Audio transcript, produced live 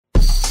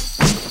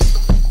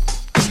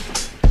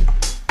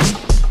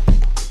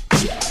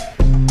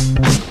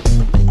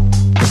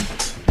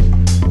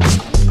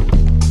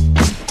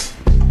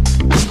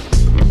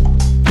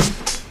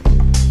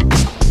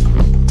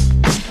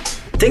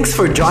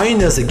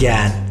joining us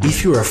again.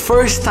 If you're a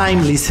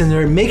first-time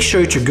listener, make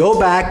sure to go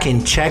back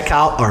and check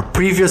out our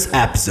previous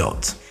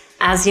episodes.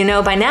 As you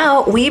know by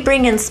now, we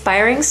bring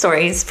inspiring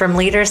stories from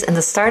leaders in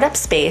the startup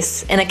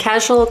space in a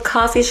casual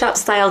coffee shop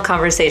style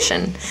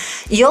conversation.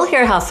 You'll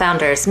hear how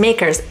founders,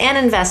 makers, and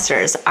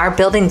investors are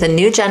building the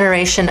new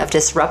generation of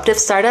disruptive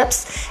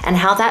startups and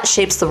how that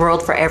shapes the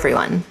world for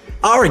everyone.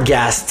 Our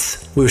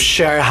guests will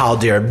share how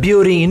they are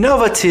building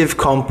innovative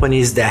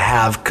companies that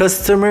have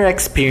customer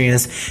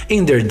experience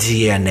in their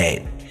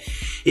DNA.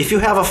 If you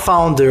have a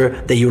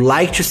founder that you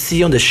like to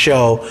see on the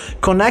show,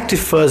 connect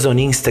with us on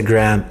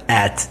Instagram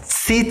at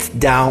Sit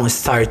Down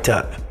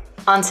Startup.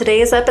 On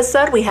today's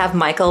episode, we have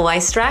Michael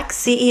Wystrach,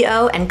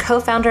 CEO and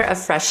co-founder of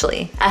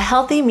Freshly, a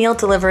healthy meal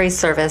delivery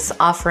service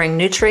offering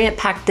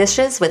nutrient-packed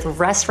dishes with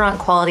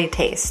restaurant-quality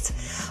taste.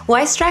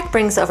 Wystrach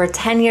brings over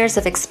 10 years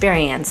of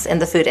experience in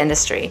the food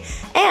industry,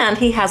 and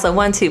he has a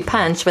 1-2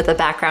 punch with a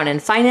background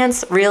in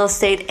finance, real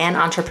estate, and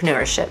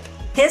entrepreneurship.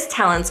 His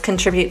talents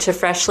contribute to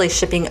Freshly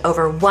shipping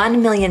over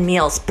 1 million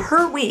meals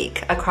per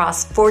week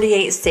across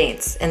 48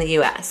 states in the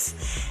US.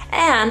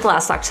 And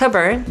last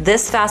October,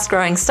 this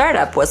fast-growing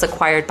startup was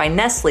acquired by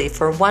Nestle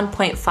for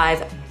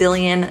 $1.5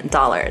 billion.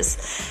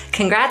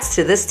 Congrats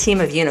to this team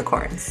of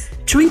unicorns.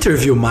 To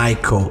interview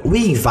Michael,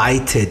 we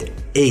invited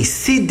a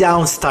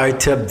sit-down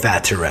startup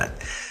veteran,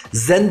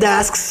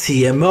 Zendesk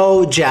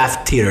CMO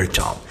Jeff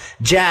Titterton.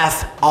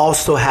 Jeff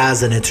also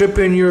has an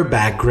entrepreneur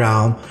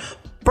background.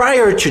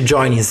 Prior to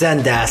joining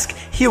Zendesk,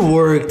 he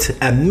worked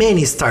at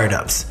many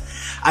startups.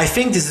 I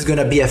think this is going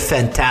to be a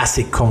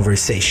fantastic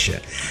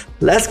conversation.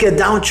 Let's get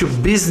down to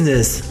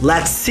business.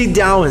 Let's sit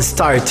down and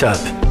start up.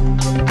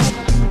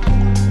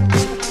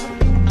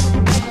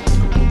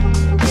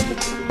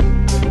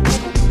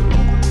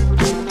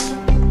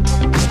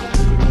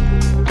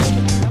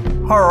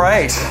 All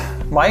right,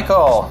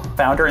 Michael,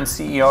 founder and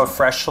CEO of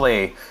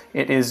Freshly.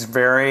 It is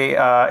very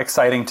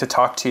exciting to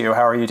talk to you.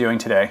 How are you doing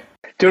today?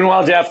 Doing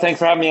well, Jeff. Thanks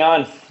for having me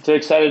on. So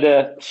excited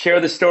to share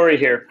the story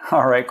here.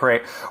 All right,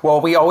 great.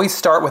 Well, we always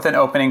start with an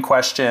opening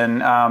question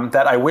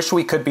that I wish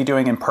we could be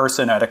doing in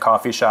person at a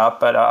coffee shop,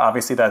 but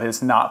obviously that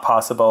is not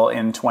possible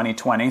in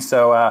 2020.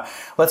 So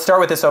let's start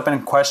with this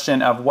opening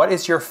question of what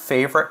is your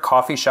favorite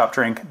coffee shop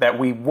drink that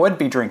we would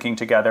be drinking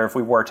together if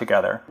we were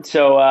together?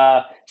 So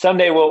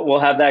someday we'll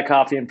have that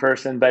coffee in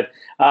person, but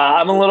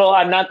I'm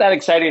not that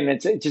exciting.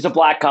 It's just a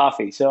black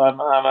coffee. So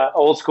I'm an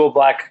old school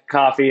black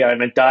coffee.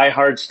 I'm a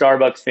diehard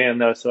Starbucks fan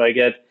though, so I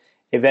get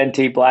a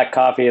venti black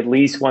coffee at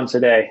least once a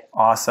day.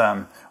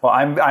 Awesome. Well,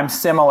 I'm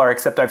similar,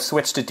 except I've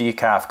switched to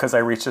decaf because I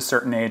reached a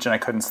certain age and I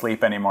couldn't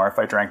sleep anymore if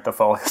I drank the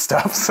full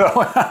stuff. So,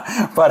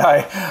 but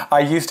I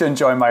used to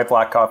enjoy my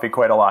black coffee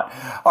quite a lot.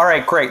 All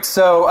right, great.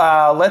 So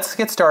let's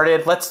get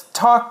started. Let's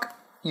talk.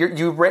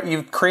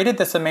 You've created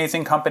this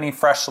amazing company,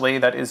 Freshly,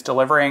 that is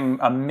delivering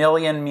 1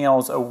 million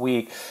meals a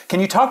week. Can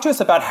you talk to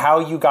us about how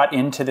you got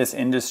into this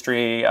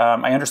industry?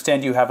 I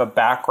understand you have a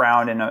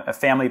background in a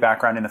family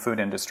background in the food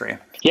industry.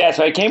 Yeah,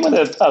 so I came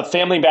with a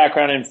family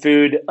background in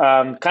food,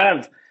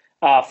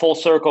 full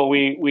circle.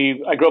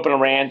 I grew up in a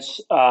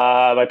ranch.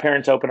 My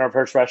parents opened our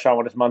first restaurant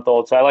when I was a month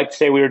old. So I like to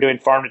say we were doing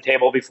farm to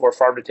table before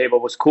farm to table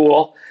was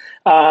cool.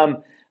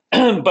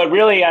 But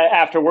really,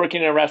 after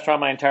working in a restaurant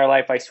my entire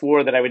life, I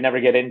swore that I would never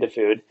get into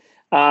food.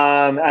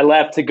 I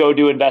left to go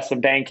do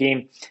investment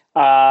banking.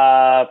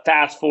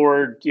 Fast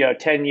forward,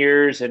 10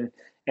 years and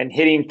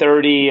hitting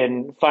 30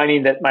 and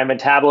finding that my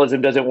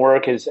metabolism doesn't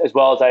work as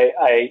well as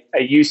I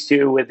used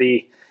to with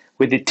the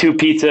 2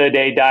 pizza a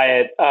day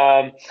diet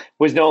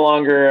was no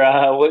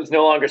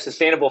longer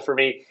sustainable for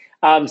me.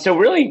 So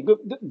really,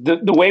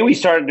 the way we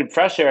started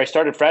I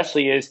started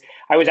Freshly is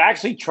I was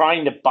actually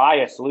trying to buy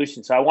a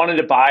solution. So I wanted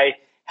to buy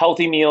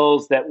healthy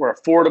meals that were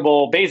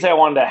affordable. Basically, I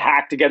wanted to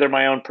hack together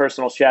my own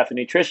personal chef and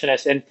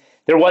nutritionist, and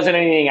there wasn't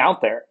anything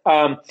out there.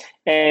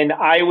 And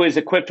I was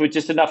equipped with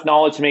just enough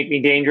knowledge to make me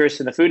dangerous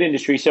in the food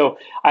industry. So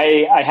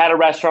I had a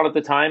restaurant at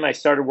the time. I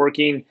started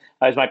working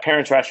as my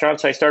parents' restaurant.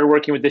 So I started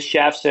working with the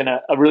chefs and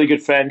a really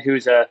good friend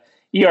who's a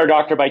ER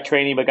doctor by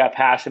training, but got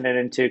passionate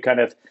into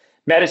kind of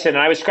medicine.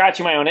 And I was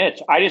scratching my own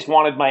itch. I just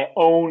wanted my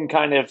own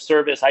kind of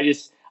service.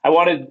 I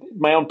wanted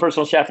my own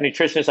personal chef and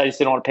nutritionist. I just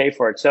didn't want to pay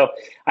for it. So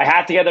I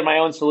hacked together my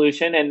own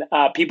solution, and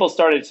people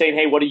started saying,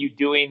 "Hey, what are you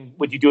doing?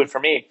 Would you do it for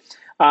me?"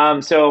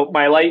 So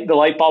the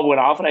light bulb went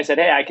off, and I said,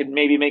 "Hey, I could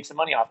maybe make some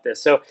money off this."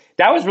 So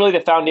that was really the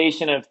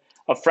foundation of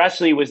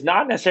Freshly. Was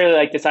not necessarily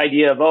like this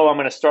idea of, I'm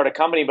going to start a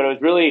company, but it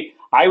was really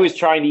I was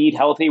trying to eat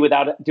healthy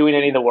without doing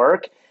any of the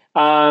work,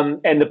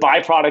 and the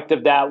byproduct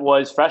of that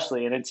was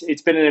Freshly, and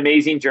it's been an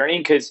amazing journey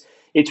because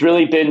it's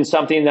really been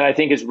something that I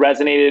think has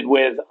resonated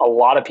with a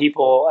lot of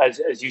people.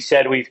 As you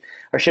said, we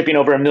are shipping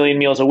over 1 million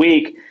meals a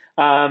week.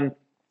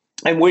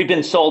 And we've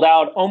been sold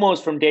out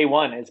almost from day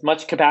one. As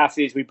much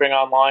capacity as we bring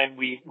online,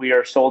 we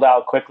are sold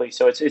out quickly.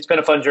 So it's been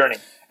a fun journey.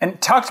 And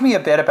talk to me a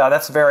bit about,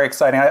 that's very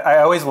exciting. I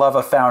always love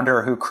a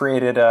founder who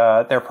created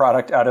their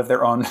product out of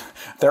their own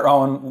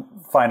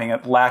finding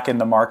a lack in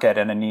the market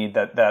and a need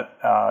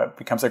that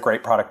becomes a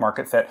great product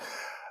market fit.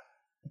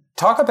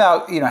 Talk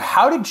about,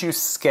 how did you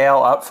scale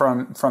up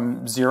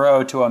from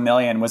 0 to 1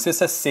 million? Was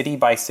this a city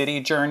by city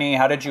journey?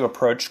 How did you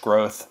approach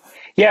growth?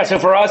 Yeah, so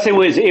for us, it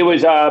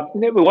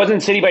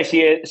wasn't city by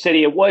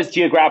city. It was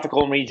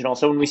geographical and regional.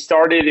 So when we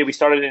started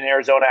in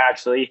Arizona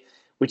actually,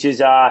 which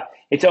is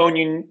its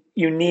own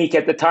unique.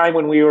 At the time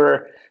when we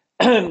were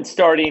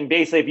starting,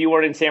 basically, if you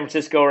weren't in San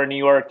Francisco or New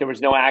York, there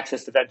was no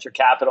access to venture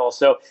capital.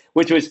 So,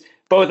 which was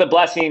both a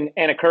blessing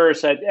and a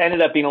curse. It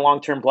ended up being a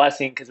long-term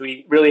blessing because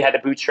we really had to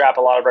bootstrap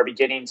a lot of our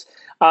beginnings.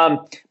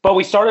 But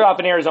we started off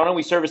in Arizona.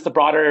 We serviced the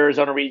broader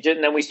Arizona region,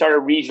 and then we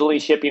started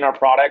regionally shipping our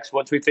products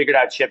once we figured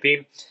out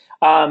shipping.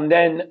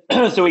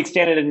 So we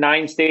extended to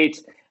 9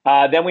 states.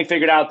 Then we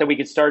figured out that we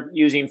could start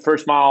using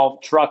first mile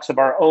trucks of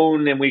our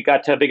own, and we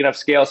got to a big enough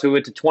scale. So we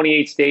went to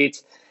 28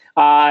 states.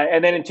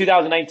 And then in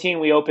 2019,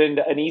 we opened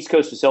an East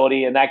Coast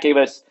facility, and that gave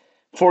us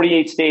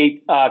 48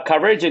 state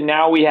coverage. And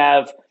now we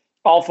have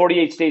all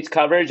 48 states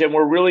coverage, and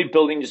we're really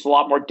building just a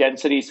lot more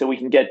density so we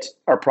can get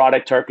our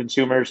product to our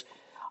consumers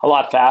a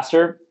lot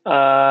faster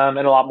and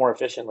a lot more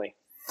efficiently.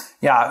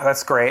 Yeah,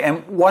 that's great.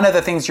 And one of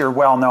the things you're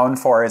well known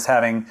for is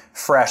having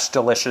fresh,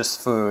 delicious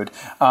food.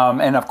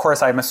 And of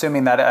course, I'm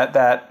assuming that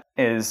that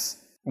is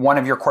one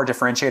of your core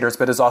differentiators,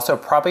 but is also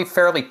probably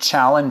fairly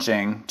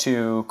challenging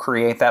to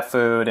create that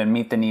food and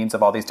meet the needs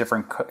of all these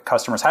different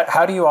customers.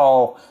 How do you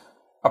all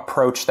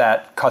approach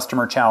that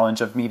customer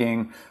challenge of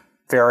meeting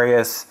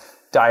various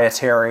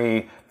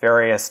dietary,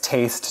 various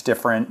taste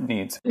different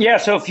needs? Yeah,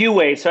 so a few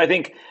ways. So I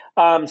think,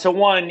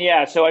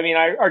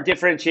 our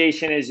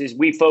differentiation is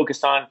we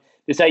focused on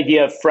this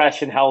idea of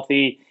fresh and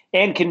healthy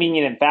and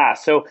convenient and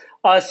fast. So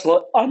us,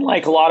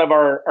 unlike a lot of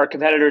our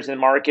competitors in the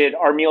market,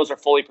 our meals are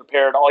fully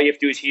prepared. All you have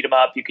to do is heat them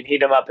up. You can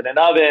heat them up in an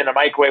oven, a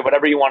microwave,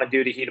 whatever you want to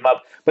do to heat them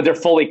up, but they're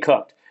fully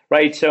cooked,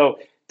 right? So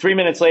 3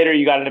 minutes later,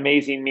 you got an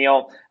amazing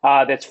meal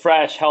that's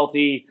fresh,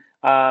 healthy,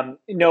 no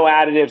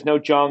additives, no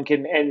junk,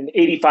 and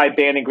 85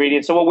 banned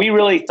ingredients. So what we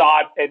really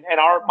thought, and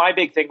my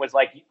big thing was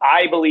like,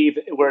 I believe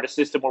we're at a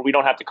system where we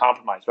don't have to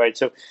compromise, right?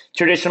 So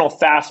traditional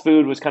fast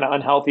food was kind of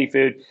unhealthy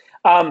food.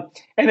 And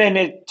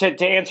then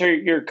to answer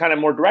your kind of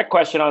more direct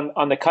question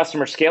on the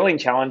customer scaling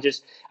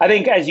challenges, I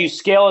think as you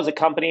scale as a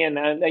company, and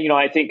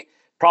I think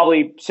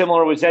probably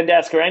similar with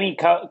Zendesk or any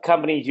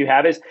companies you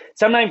have, is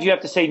sometimes you have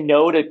to say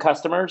no to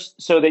customers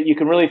so that you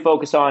can really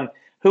focus on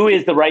who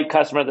is the right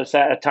customer at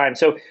the time.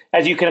 So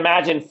as you can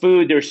imagine,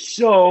 food, there's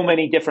so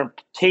many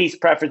different taste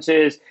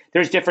preferences.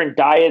 There's different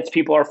diets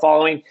people are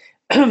following.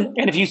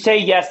 And if you say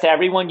yes to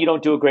everyone, you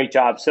don't do a great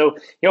job. So,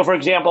 for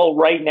example,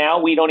 right now,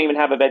 we don't even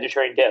have a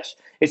vegetarian dish.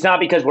 It's not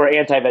because we're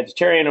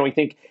anti-vegetarian or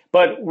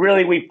but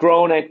really we've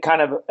grown a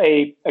kind of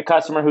a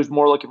customer who's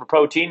more looking for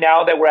protein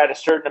now that we're at a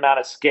certain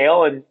amount of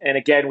scale. And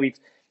again, we've,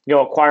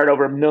 acquired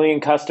over 1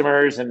 million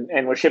customers and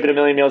we're shipping 1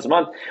 million meals a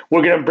month.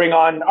 We're going to bring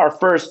on our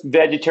first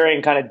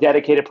vegetarian kind of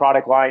dedicated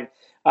product line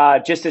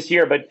just this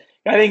year. But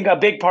I think a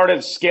big part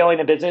of scaling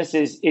a business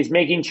is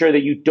making sure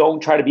that you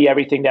don't try to be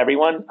everything to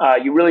everyone.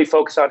 You really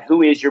focus on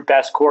who is your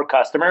best core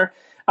customer.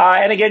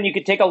 And again, you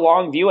could take a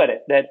long view at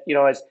it that,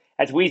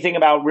 as we think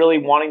about really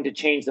wanting to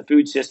change the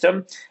food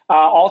system,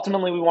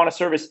 ultimately we want to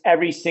service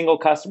every single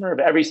customer of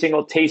every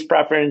single taste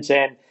preference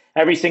and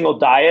every single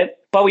diet.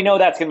 But we know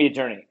that's going to be a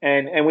journey.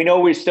 And we know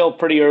we're still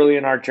pretty early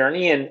in our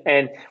journey.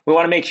 And we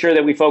want to make sure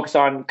that we focus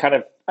on kind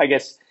of,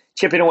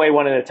 chipping away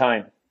one at a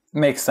time.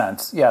 Makes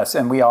sense. Yes.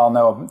 And we all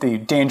know the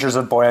dangers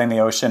of boiling the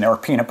ocean or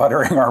peanut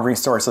buttering our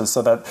resources.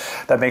 So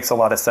that makes a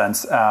lot of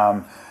sense.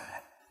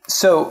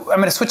 So I'm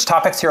going to switch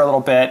topics here a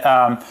little bit.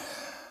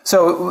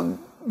 So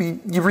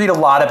you read a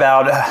lot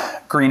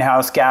about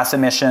greenhouse gas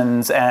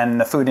emissions and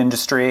the food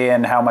industry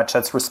and how much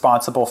that's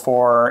responsible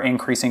for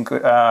increasing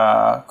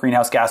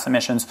greenhouse gas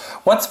emissions.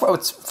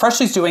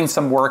 Freshly's doing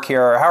some work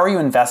here. How are you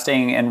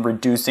investing in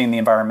reducing the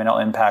environmental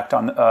impact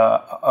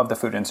of the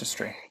food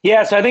industry?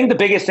 Yeah, so I think the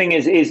biggest thing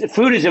is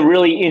food is a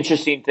really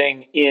interesting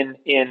thing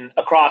in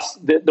across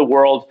the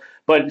world,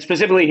 but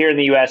specifically here in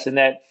the U.S. in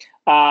that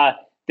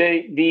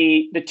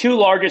the two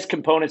largest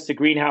components to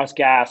greenhouse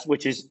gas,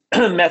 which is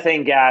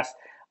methane gas,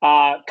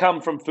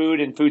 come from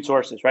food and food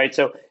sources, right?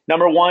 So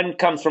number one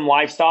comes from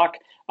livestock,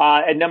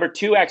 and number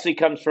two actually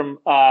comes from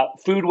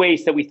food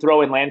waste that we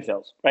throw in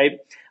landfills, right?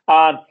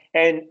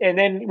 And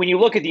then when you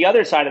look at the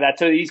other side of that,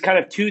 so these kind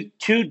of two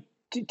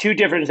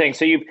different things.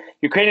 So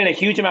you're creating a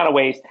huge amount of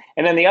waste,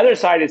 and then the other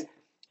side is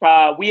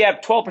we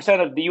have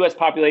 12% of the U.S.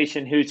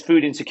 population who's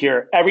food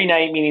insecure every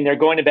night, meaning they're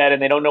going to bed and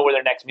they don't know where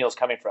their next meal is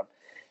coming from.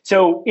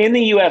 So in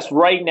the U.S.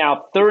 right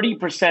now,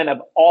 30%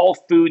 of all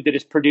food that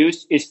is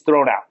produced is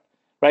thrown out,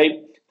 right?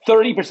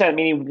 30%,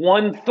 meaning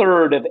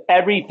 1/3 of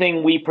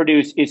everything we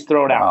produce is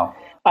thrown out.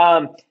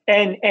 Wow.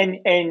 And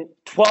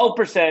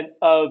 12%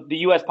 of the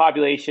U.S.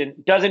 population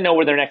doesn't know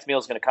where their next meal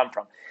is going to come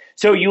from.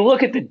 So you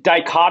look at the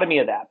dichotomy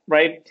of that,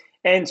 right?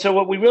 And so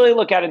what we really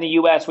look at in the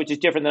U.S., which is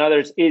different than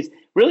others, is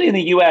really in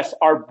the U.S.,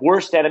 our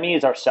worst enemy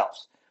is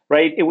ourselves,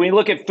 right? And when we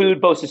look at food,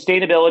 both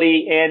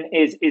sustainability and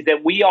is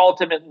that we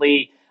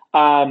ultimately,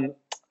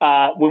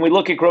 when we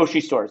look at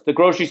grocery stores, the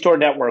grocery store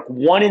network,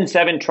 1 in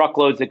 7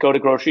 truckloads that go to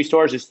grocery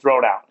stores is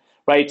thrown out,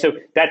 right? So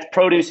that's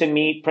produce and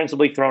meat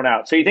principally thrown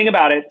out. So you think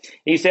about it,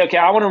 and you say, okay,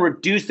 I want to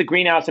reduce the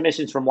greenhouse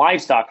emissions from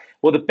livestock.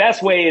 Well, the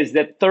best way is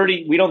that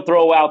we don't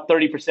throw out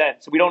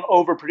 30%. So we don't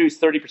overproduce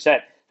 30%.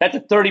 That's a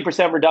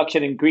 30%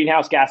 reduction in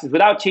greenhouse gases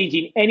without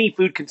changing any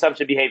food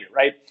consumption behavior,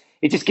 right?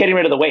 It's just getting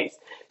rid of the waste.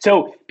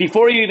 So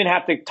before you even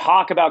have to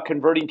talk about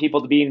converting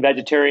people to being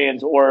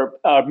vegetarians or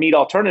meat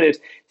alternatives,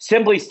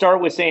 simply start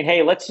with saying,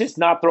 hey, let's just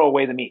not throw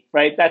away the meat,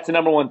 right? That's the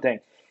number one thing.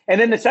 And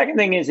then the second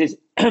thing is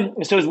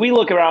so as we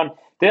look around,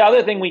 the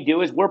other thing we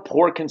do is we're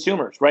poor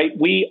consumers, right?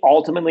 We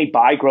ultimately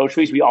buy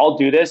groceries. We all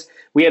do this.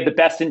 We have the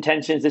best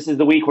intentions. This is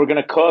the week we're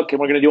going to cook and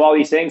we're going to do all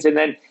these things. And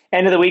then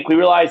end of the week, we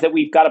realize that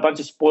we've got a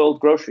bunch of spoiled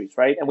groceries,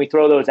 right? And we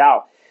throw those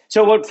out.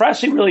 So what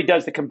Freshly really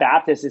does to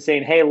combat this is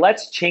saying, hey,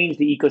 let's change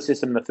the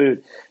ecosystem of the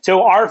food.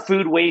 So our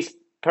food waste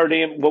per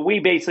diem, what we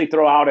basically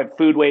throw out at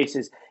food waste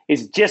is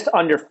just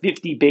under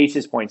 50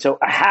 basis points. So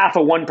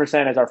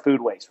 0.5% is our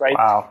food waste, right?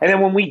 Wow. And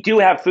then when we do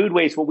have food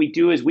waste, what we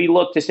do is we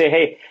look to say,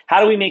 hey,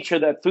 how do we make sure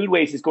that food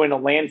waste is going to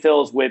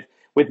landfills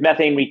with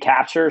methane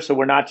recapture? So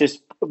we're not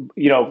just,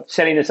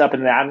 sending this up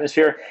in the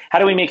atmosphere. How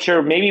do we make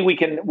sure maybe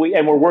and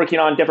we're working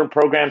on different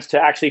programs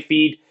to actually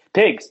feed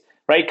pigs,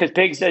 right? Because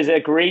pigs is a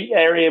great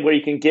area where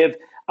you can give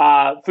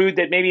food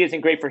that maybe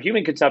isn't great for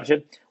human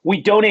consumption.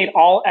 We donate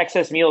all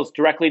excess meals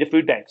directly to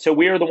food banks. So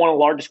we are one of the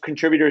largest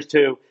contributors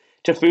to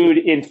food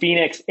in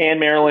Phoenix and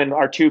Maryland,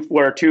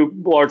 where our two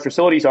large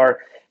facilities are,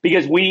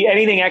 because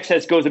anything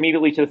excess goes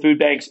immediately to the food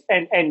banks.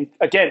 And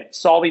again,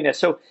 solving this.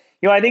 So,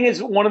 I think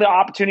is one of the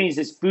opportunities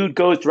is food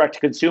goes direct to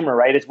consumer,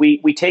 right? As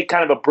we take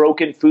kind of a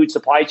broken food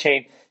supply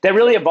chain that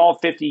really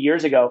evolved 50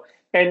 years ago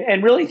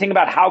and really think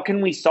about how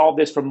can we solve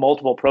this from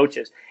multiple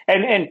approaches.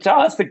 And to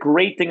us, the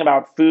great thing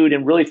about food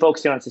and really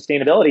focusing on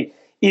sustainability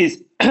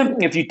is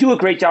if you do a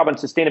great job on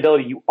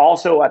sustainability, you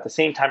also at the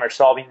same time are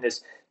solving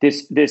this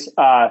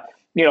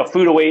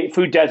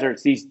food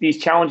deserts, these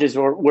challenges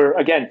where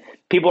again,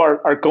 people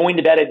are going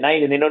to bed at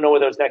night and they don't know where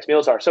those next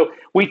meals are. So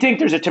we think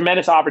there's a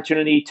tremendous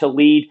opportunity to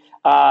lead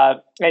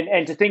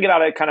and to think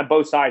about it kind of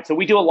both sides. So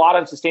we do a lot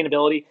on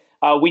sustainability.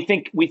 We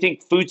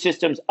think food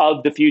systems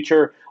of the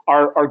future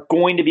are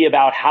going to be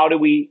about how do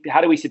we feed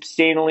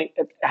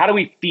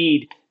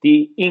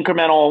the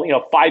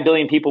incremental 5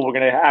 billion people we're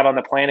going to have on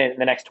the planet in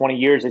the next 20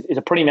 years is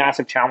a pretty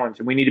massive challenge,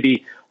 and we need to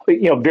be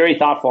very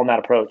thoughtful in that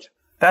approach.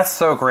 That's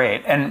so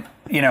great. And,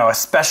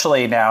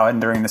 especially now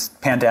and during this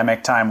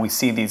pandemic time, we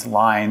see these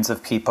lines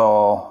of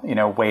people,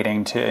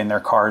 waiting in their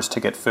cars to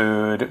get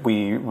food.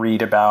 We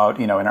read about,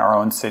 in our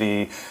own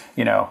city,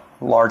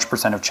 large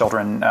percent of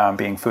children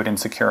being food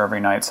insecure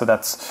every night. So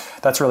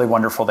that's really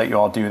wonderful that you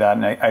all do that.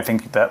 And I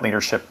think that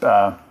leadership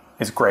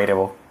is great. It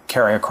will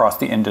carry across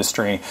the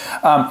industry.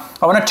 I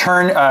want to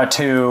turn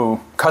to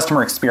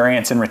customer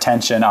experience and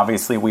retention.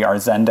 Obviously, we are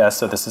Zendesk,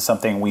 so this is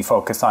something we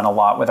focus on a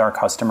lot with our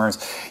customers.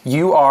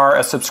 You are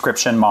a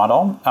subscription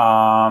model,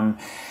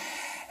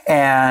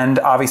 and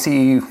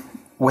obviously,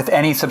 with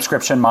any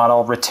subscription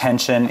model,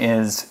 retention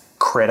is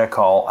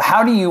critical.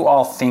 How do you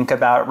all think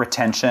about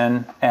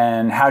retention,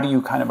 and how do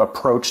you kind of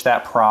approach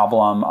that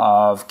problem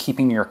of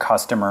keeping your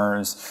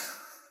customers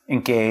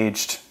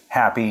engaged,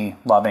 happy,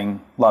 loving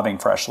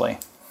Freshly?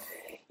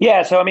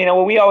 Yeah, so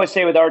what we always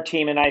say with our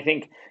team, and I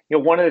think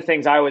one of the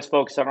things I always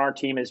focus on our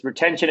team is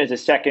retention is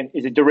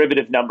a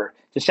derivative number.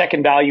 It's a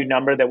second value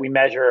number that we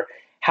measure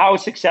how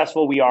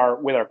successful we are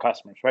with our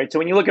customers, right? So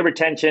when you look at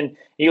retention,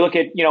 you look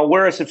at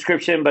we're a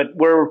subscription, but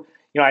we're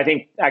I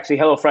think actually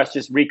HelloFresh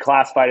just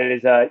reclassified it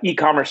as a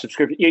e-commerce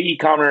subscription,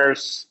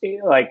 e-commerce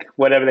like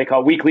whatever they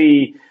call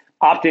weekly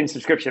opt-in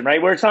subscription,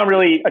 right? Where it's not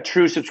really a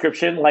true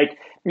subscription, like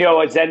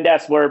at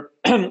Zendesk where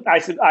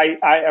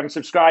I'm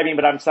subscribing,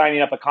 but I'm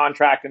signing up a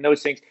contract and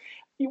those things,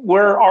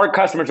 where our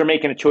customers are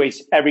making a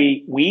choice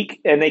every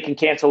week and they can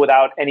cancel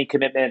without any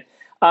commitment.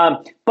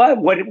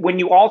 But when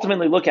you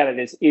ultimately look at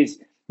it is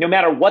no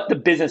matter what the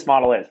business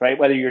model is, right?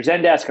 Whether you're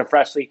Zendesk or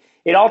Freshly,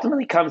 it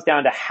ultimately comes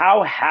down to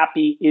how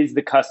happy is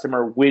the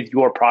customer with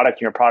your product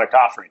and your product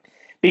offering.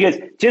 Because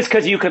just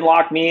because you can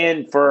lock me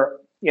in for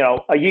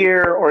a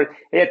year, or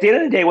at the end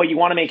of the day, what you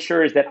want to make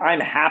sure is that I'm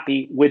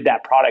happy with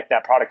that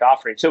product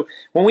offering. So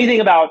when we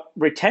think about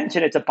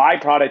retention, it's a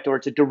byproduct or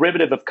it's a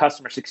derivative of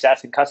customer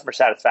success and customer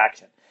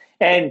satisfaction.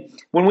 And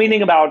when we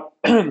think about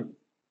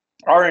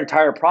our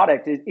entire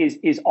product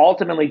is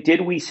ultimately,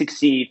 did we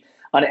succeed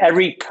on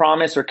every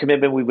promise or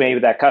commitment we made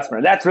with that customer?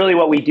 And that's really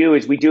what we do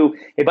is we do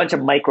a bunch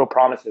of micro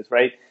promises,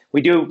 right?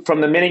 We do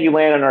from the minute you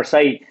land on our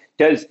site,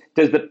 does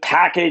the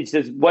package,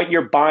 does what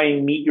you're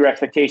buying meet your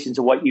expectations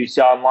of what you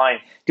saw online?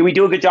 Do we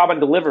do a good job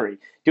on delivery?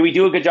 Do we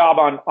do a good job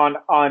on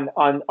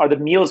are the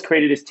meals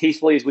created as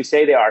tastefully as we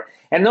say they are?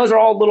 And those are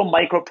all little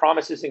micro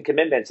promises and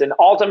commitments. And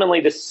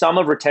ultimately the sum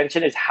of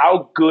retention is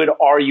how good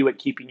are you at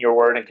keeping your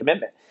word and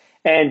commitment?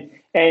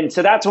 And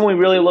so that's when we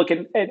really look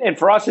at, and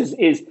for us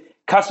is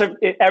customer,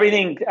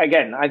 everything,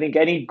 again, I think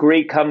any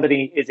great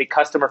company is a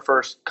customer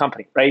first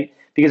company, right?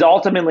 Because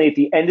ultimately at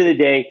the end of the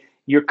day,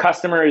 your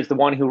customer is the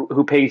one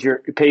who pays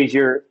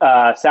your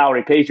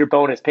salary, pays your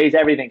bonus, pays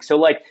everything. So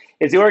like,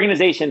 as the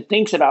organization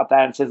thinks about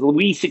that and says,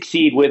 we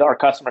succeed with our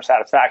customer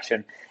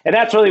satisfaction. And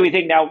that's really, we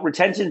think now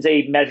retention is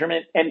a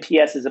measurement.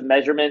 NPS is a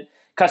measurement.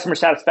 Customer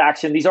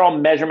satisfaction, these are all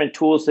measurement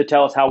tools to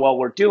tell us how well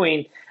we're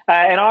doing.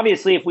 And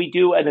obviously, if we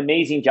do an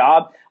amazing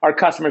job, our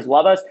customers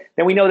love us,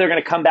 then we know they're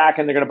going to come back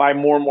and they're going to buy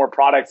more and more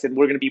products, and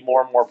we're going to be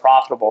more and more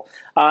profitable.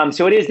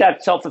 So it is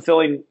that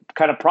self-fulfilling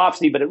kind of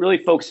prophecy, but it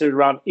really focuses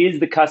around, is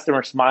the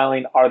customer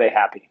smiling? Are they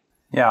happy?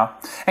 Yeah.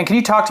 And can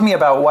you talk to me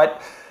about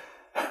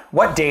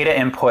what data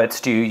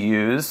inputs do you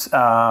use,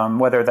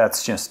 whether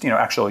that's just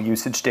actual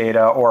usage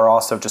data or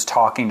also just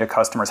talking to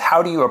customers?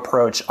 How do you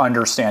approach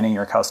understanding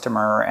your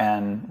customer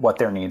and what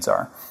their needs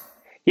are?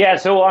 Yeah,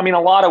 so I mean,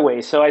 a lot of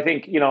ways. So I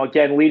think,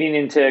 again, leading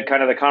into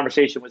kind of the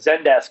conversation with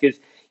Zendesk is,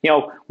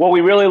 what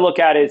we really look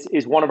at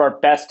is one of our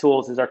best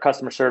tools is our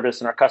customer service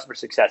and our customer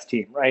success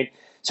team, right?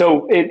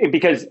 So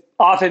because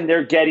often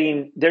they're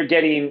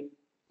getting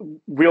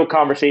real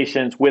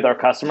conversations with our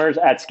customers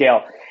at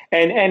scale.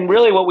 And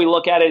really what we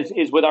look at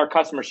is with our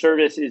customer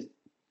service is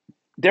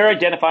they're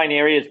identifying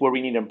areas where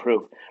we need to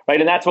improve, right?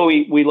 And that's what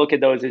we look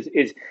at those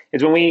is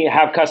when we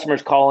have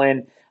customers call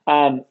in,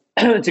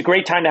 it's a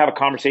great time to have a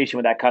conversation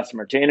with that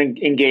customer, to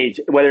engage,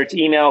 whether it's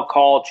email,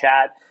 call,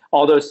 chat,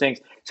 all those things.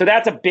 So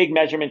that's a big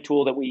measurement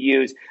tool that we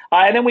use.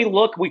 And then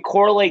we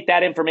correlate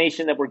that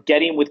information that we're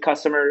getting with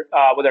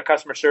our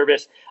customer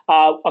service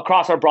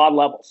across our broad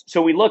levels.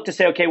 So we look to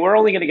say, okay, we're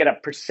only going to get a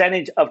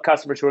percentage of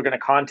customers who are going to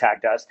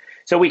contact us.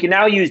 So we can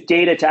now use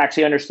data to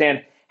actually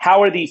understand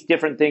how are these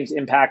different things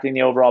impacting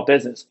the overall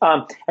business.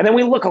 And then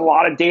we look a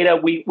lot of data.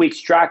 We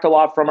extract a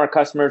lot from our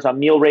customers on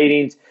meal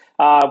ratings.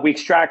 We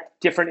extract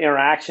different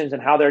interactions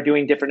and how they're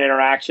doing different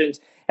interactions,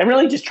 and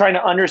really just trying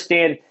to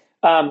understand.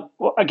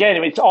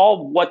 Again, it's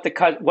all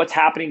what's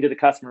happening to the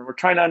customer. We're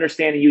trying to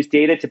understand and use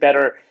data to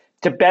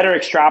better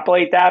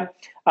extrapolate that.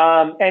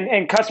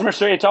 And customer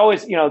service, it's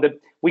always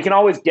we can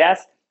always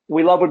guess.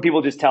 We love when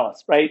people just tell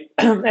us, right?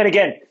 And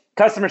again,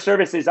 customer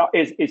service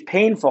is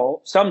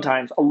painful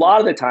sometimes, a lot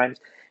of the times,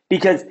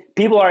 because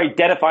people are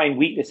identifying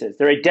weaknesses.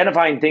 They're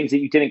identifying things that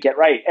you didn't get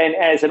right. And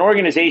as an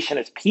organization,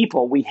 as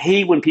people, we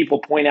hate when people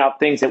point out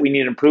things that we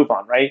need to improve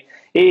on, right?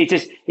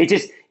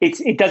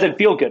 It doesn't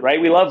feel good,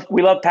 right? We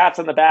love pats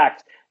on the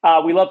back.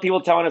 We love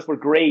people telling us we're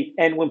great.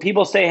 And when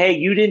people say, hey,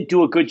 you didn't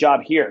do a good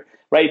job here,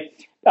 right?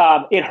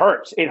 It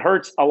hurts. It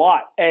hurts a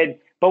lot.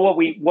 But what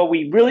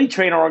we really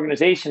train our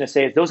organization to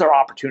say is those are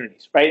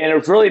opportunities, right? And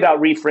it's really about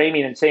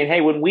reframing and saying,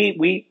 hey, when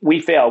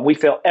we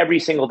fail every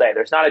single day.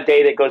 There's not a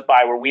day that goes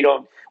by where we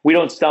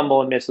don't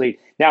stumble and mislead.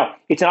 Now,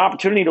 it's an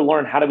opportunity to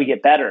learn, how do we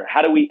get better?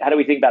 How do we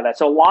think about that?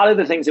 So a lot of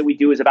the things that we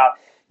do is about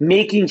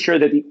making sure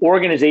that the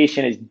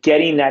organization is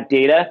getting that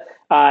data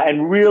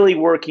and really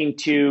working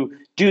to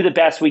do the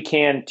best we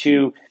can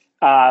to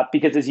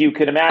because as you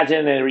can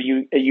imagine, or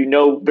you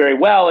know very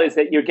well, is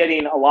that you're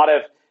getting a lot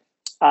of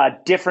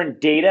different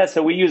data.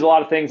 So we use a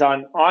lot of things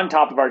on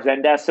top of our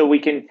Zendesk, so we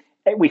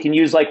can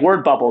use like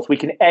word bubbles. We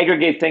can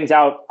aggregate things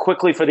out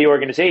quickly for the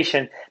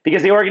organization,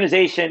 because the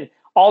organization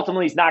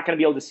ultimately is not going to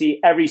be able to see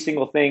every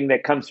single thing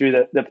that comes through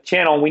the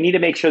channel. And we need to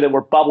make sure that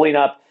we're bubbling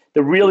up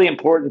the really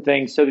important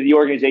things so that the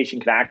organization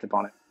can act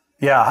upon it.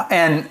 Yeah.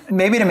 And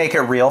maybe to make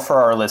it real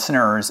for our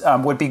listeners,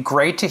 would be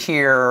great to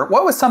hear,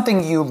 what was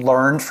something you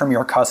learned from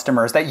your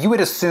customers that you had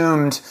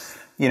assumed,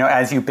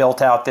 as you built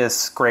out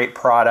this great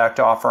product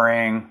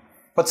offering?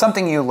 What's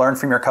something you learned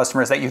from your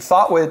customers that you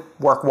thought would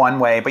work one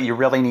way, but you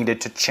really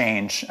needed to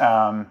change?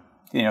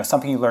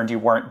 Something you learned you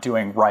weren't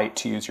doing right,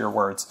 to use your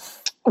words.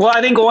 Well,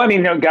 I think,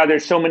 God,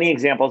 there's so many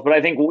examples, but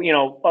I think,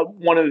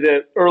 one of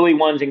the early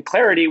ones in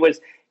clarity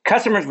was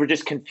customers were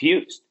just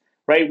confused,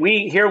 right?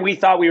 We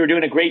thought we were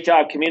doing a great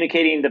job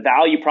communicating the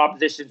value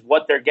propositions,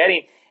 what they're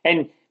getting.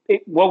 And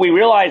what we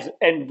realized,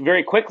 and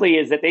very quickly,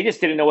 is that they just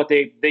didn't know what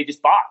they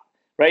just bought,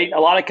 right? A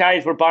lot of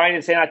guys were buying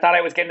and saying, I thought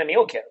I was getting a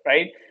meal kit,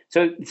 right?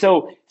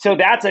 So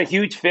that's a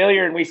huge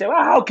failure. And we say,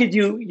 well, how could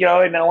you,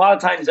 and a lot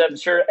of times I'm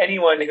sure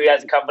anyone who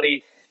has a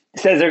company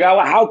says,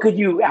 well, how could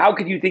you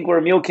think we're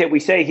a meal kit? We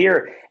say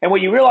here. And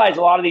what you realize,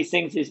 a lot of these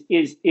things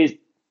is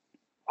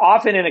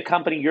often in a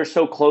company, you're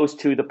so close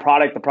to the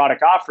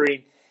product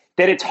offering,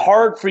 that it's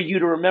hard for you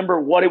to remember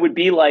what it would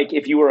be like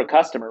if you were a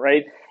customer,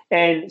 right?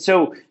 And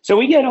so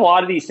we get a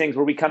lot of these things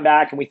where we come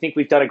back and we think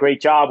we've done a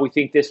great job. We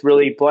think this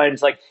really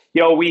blends. Like,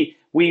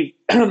 we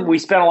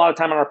spent a lot of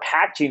time on our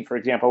packaging, for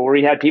example, where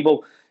we had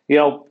people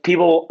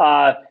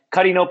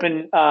cutting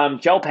open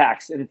gel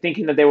packs and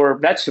thinking that they were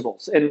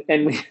vegetables. And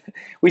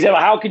we said,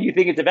 well, how could you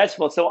think it's a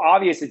vegetable? It's so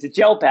obvious it's a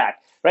gel pack,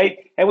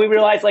 right? And we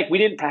realized, like, we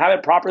didn't have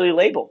it properly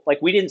labeled.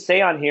 Like, we didn't say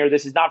on here,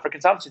 this is not for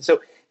consumption.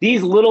 So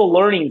these little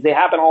learnings, they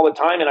happen all the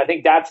time. And I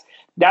think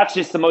that's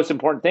just the most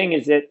important thing,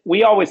 is that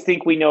we always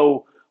think we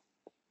know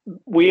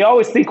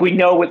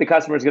what the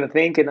customer is going to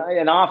think.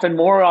 And often,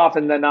 more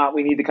often than not,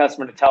 we need the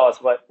customer to tell us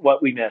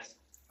what we missed.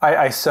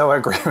 I so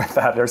agree with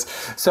that. There's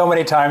so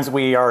many times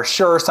we are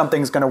sure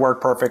something's going to work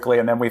perfectly,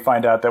 and then we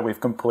find out that we've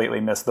completely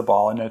missed the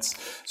ball. And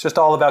it's just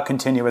all about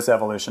continuous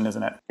evolution,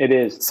 isn't it? It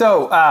is.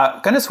 So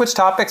going to switch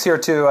topics here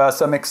to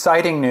some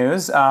exciting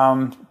news.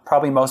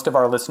 Probably most of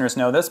our listeners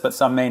know this, but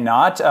some may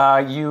not.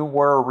 You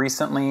were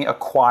recently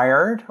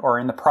acquired, or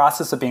in the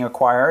process of being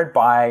acquired,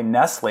 by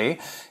Nestle,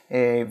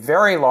 a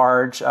very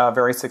large,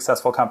 very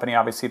successful company,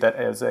 obviously, that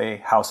is a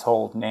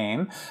household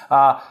name.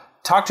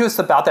 Talk to us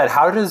about that.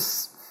 How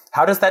does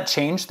that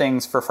change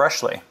things for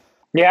Freshly?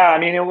 Yeah, I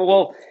mean,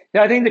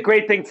 I think the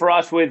great thing for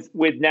us with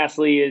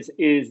Nestle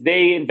is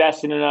they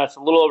invested in us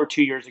a little over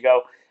 2 years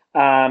ago,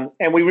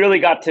 and we really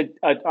got an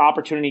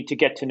opportunity to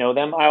get to know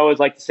them. I always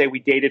like to say we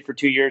dated for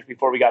 2 years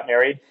before we got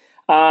married.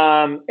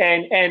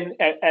 And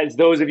as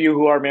those of you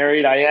who are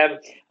married, I am,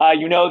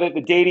 you know that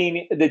the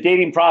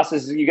dating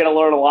process, you're going to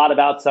learn a lot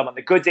about someone,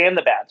 the goods and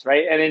the bads,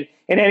 right? And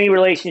in any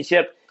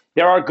relationship,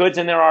 there are goods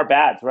and there are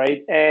bads,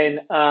 right? And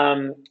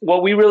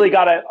what we really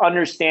got to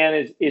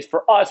understand is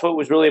for us, what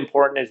was really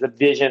important is the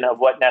vision of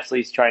what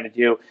Nestle's trying to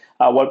do.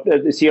 What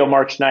the CEO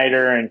Mark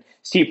Schneider and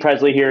Steve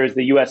Presley here is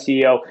the U.S.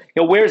 CEO.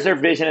 Where's their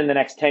vision in the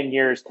next 10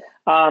 years?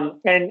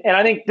 And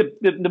I think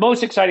the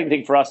most exciting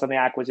thing for us on the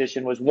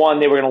acquisition was, one,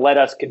 they were going to let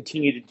us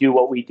continue to do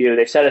what we do.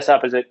 They set us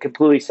up as a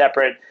completely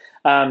separate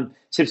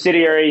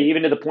subsidiary,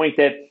 even to the point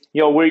that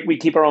we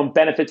keep our own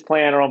benefits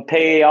plan, our own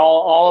pay,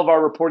 all of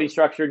our reporting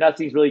structure.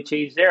 Nothing's really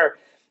changed there.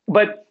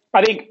 But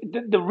I think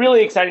the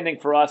really exciting thing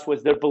for us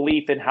was their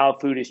belief in how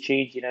food is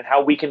changing and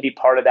how we can be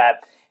part of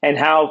that, and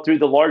how through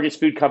the largest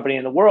food company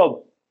in the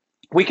world,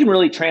 we can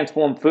really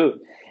transform food.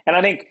 And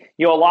I think,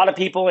 a lot of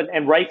people,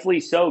 and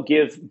rightfully so,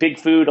 give big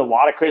food a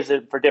lot of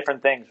criticism for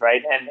different things,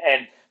 right?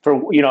 And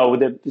for,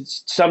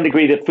 some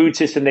degree, the food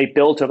system they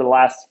built over the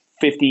last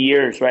 50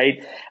 years,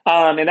 right?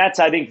 And that's,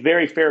 I think,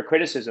 very fair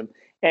criticism.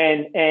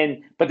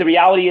 But the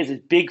reality is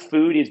big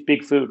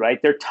food,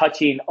 right? They're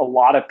touching a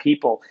lot of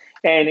people.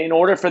 And in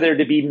order for there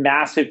to be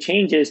massive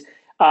changes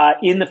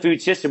in the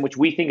food system, which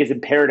we think is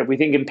imperative, we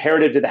think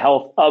imperative to the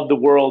health of the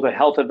world, the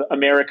health of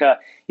America,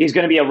 is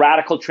going to be a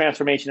radical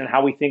transformation in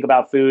how we think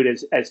about food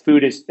as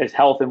food as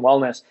health and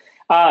wellness.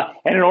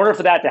 And in order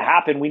for that to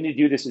happen, we need to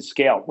do this at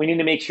scale. We need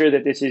to make sure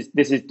that this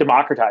is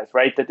democratized,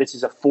 right? That this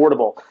is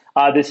affordable.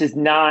 This is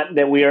not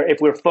that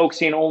if we're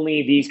focusing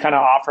only these kind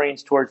of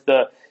offerings towards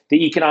the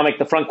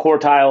front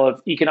quartile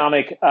of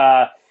economic,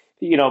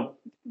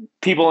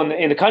 people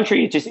in the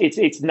country,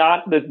 it's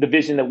not the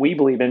vision that we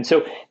believe in.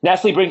 So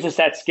Nestle brings us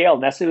that scale.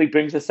 Nestle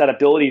brings us that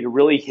ability to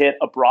really hit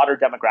a broader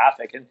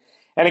demographic.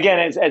 And again,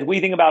 as we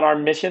think about our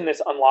mission,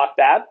 this unlocked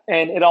that.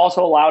 And it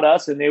also allowed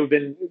us, and they've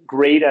been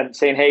great at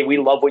saying, hey, we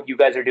love what you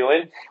guys are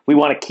doing. We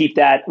want to keep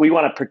that. We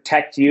want to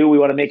protect you. We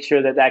want to make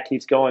sure that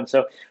keeps going.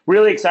 So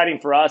really exciting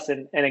for us.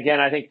 And again,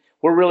 I think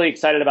we're really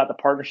excited about the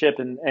partnership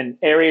and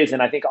areas.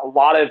 And I think a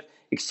lot of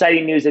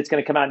exciting news that's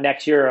going to come out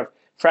next year of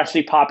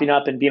Freshly popping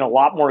up and being a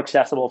lot more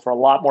accessible for a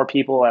lot more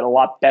people at a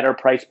lot better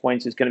price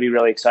points is going to be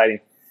really exciting.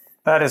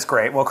 That is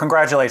great. Well,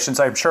 congratulations.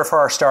 I'm sure for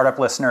our startup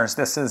listeners,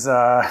 this is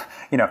a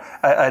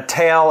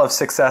tale of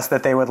success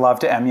that they would love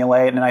to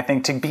emulate. And I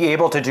think to be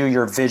able to do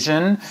your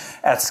vision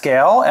at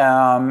scale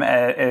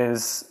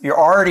you're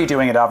already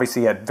doing it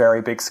obviously at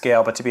very big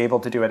scale, but to be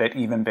able to do it at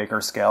even bigger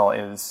scale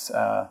is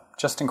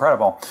just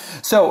incredible.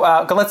 So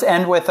let's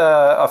end with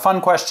a fun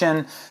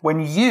question.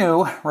 When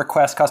you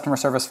request customer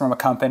service from a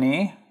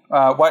company,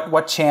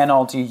 what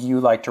channel do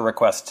you like to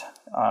request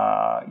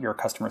your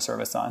customer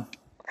service on?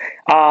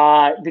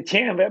 The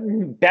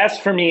channel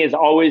best for me is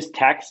always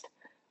text.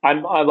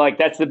 I'm like,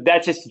 that's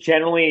just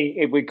generally,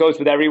 it goes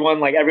with everyone.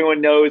 Like everyone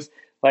knows,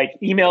 like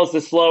email's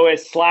the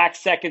slowest, Slack's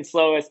second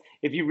slowest.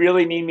 If you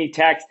really need me,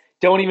 text.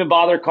 Don't even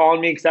bother calling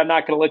me because I'm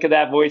not going to look at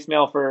that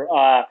voicemail for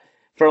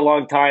a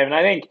long time. And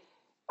I think,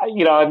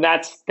 and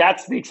that's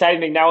the exciting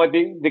thing. Now,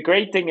 the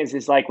great thing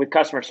is like with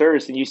customer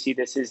service, and you see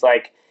this is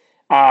like,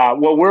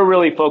 what we're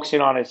really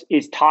focusing on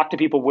is talk to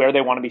people where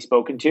they want to be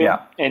spoken to.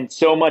 Yeah. And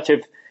so much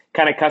of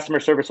kind of customer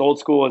service old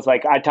school is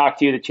like, I talk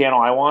to you the channel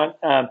I want.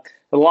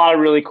 A lot of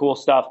really cool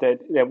stuff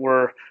that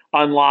we're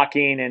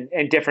unlocking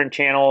and different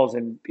channels,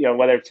 and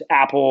whether it's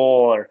Apple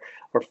or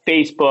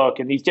Facebook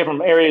and these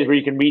different areas where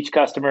you can reach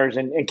customers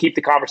and keep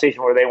the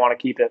conversation where they want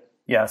to keep it.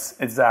 Yes,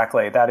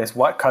 exactly. That is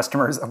what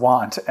customers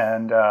want,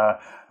 and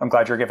I'm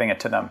glad you're giving it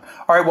to them.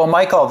 All right, well,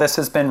 Michael, this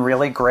has been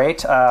really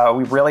great.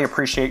 We really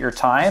appreciate your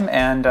time,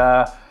 and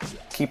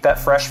keep that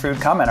fresh food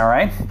coming, all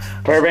right?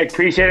 Perfect.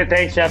 Appreciate it.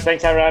 Thanks, Jeff.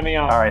 Thanks for having me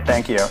on. All right,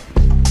 thank you.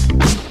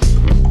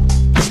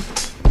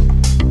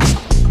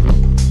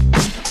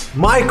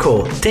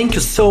 Michael, thank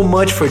you so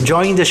much for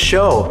joining the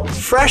show.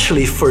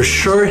 Freshly for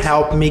sure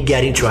helped me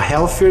get into a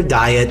healthier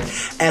diet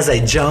as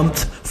I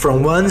jumped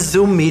from one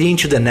Zoom meeting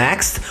to the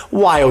next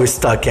while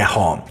stuck at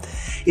home.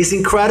 It's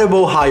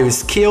incredible how you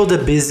scaled the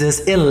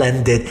business and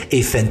landed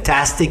a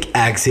fantastic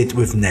exit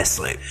with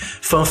Nestle.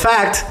 Fun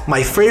fact,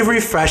 my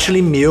favorite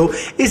Freshly meal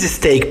is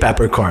steak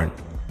peppercorn.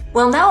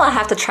 Well, now I'll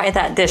have to try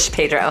that dish,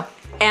 Pedro.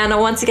 And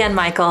once again,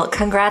 Michael,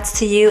 congrats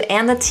to you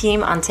and the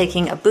team on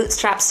taking a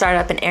bootstrap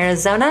startup in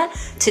Arizona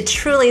to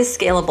truly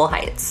scalable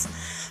heights.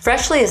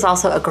 Freshly is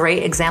also a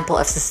great example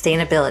of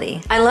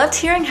sustainability. I loved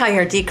hearing how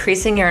you're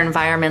decreasing your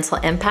environmental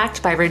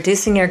impact by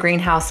reducing your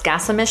greenhouse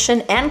gas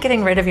emission and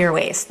getting rid of your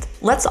waste.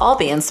 Let's all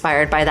be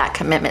inspired by that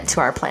commitment to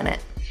our planet.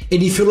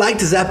 And if you like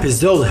this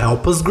episode,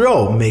 help us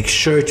grow. Make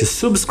sure to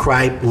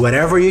subscribe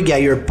wherever you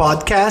get your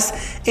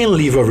podcast and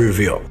leave a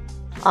review.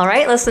 All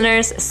right,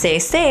 listeners, stay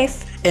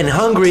safe and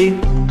hungry.